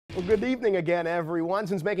Well, good evening again, everyone.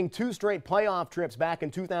 Since making two straight playoff trips back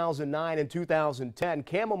in 2009 and 2010,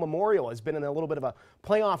 Campbell Memorial has been in a little bit of a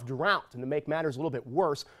playoff drought. And to make matters a little bit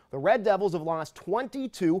worse, the Red Devils have lost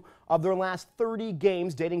 22 of their last 30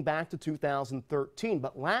 games dating back to 2013.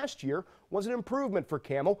 But last year was an improvement for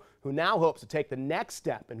Campbell, who now hopes to take the next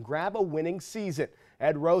step and grab a winning season.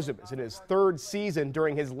 Ed Rosen is in his third season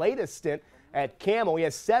during his latest stint at Campbell. He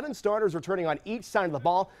has 7 starters returning on each side of the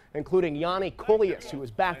ball, including Yanni Coleus, who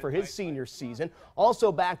is back for his senior season.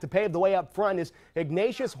 Also back to pave the way up front is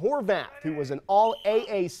Ignatius Horvath, who was an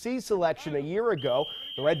All-AAC selection a year ago.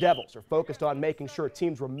 The Red Devils are focused on making sure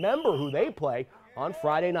teams remember who they play on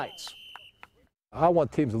Friday nights. I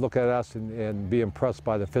want teams to look at us and be impressed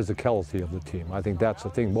by the physicality of the team. I think that's the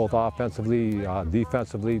thing, both offensively,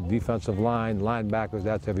 defensively, defensive line, linebackers,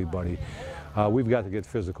 that's everybody. We've got to get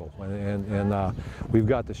physical, and we've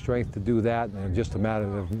got the strength to do that, and it's just a matter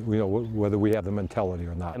of whether we have the mentality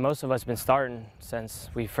or not. And most of us have been starting since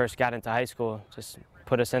we first got into high school. Just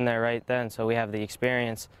put us in there right then, so we have the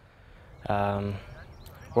experience. We're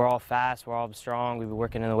all fast, we're all strong, we've been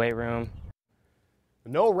working in the weight room.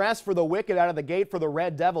 No rest for the wicked out of the gate for the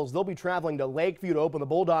Red Devils. They'll be traveling to Lakeview to open the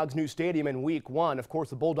Bulldogs' new stadium in Week 1. Of course,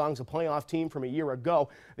 the Bulldogs, a playoff team from a year ago.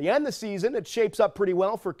 The end of the season, it shapes up pretty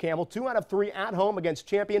well for Campbell. 2 out of 3 at home against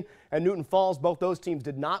Champion and Newton Falls. Both those teams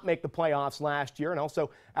did not make the playoffs last year, and also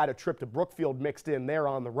had a trip to Brookfield mixed in there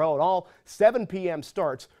on the road. All 7 p.m.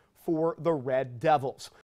 starts for the Red Devils.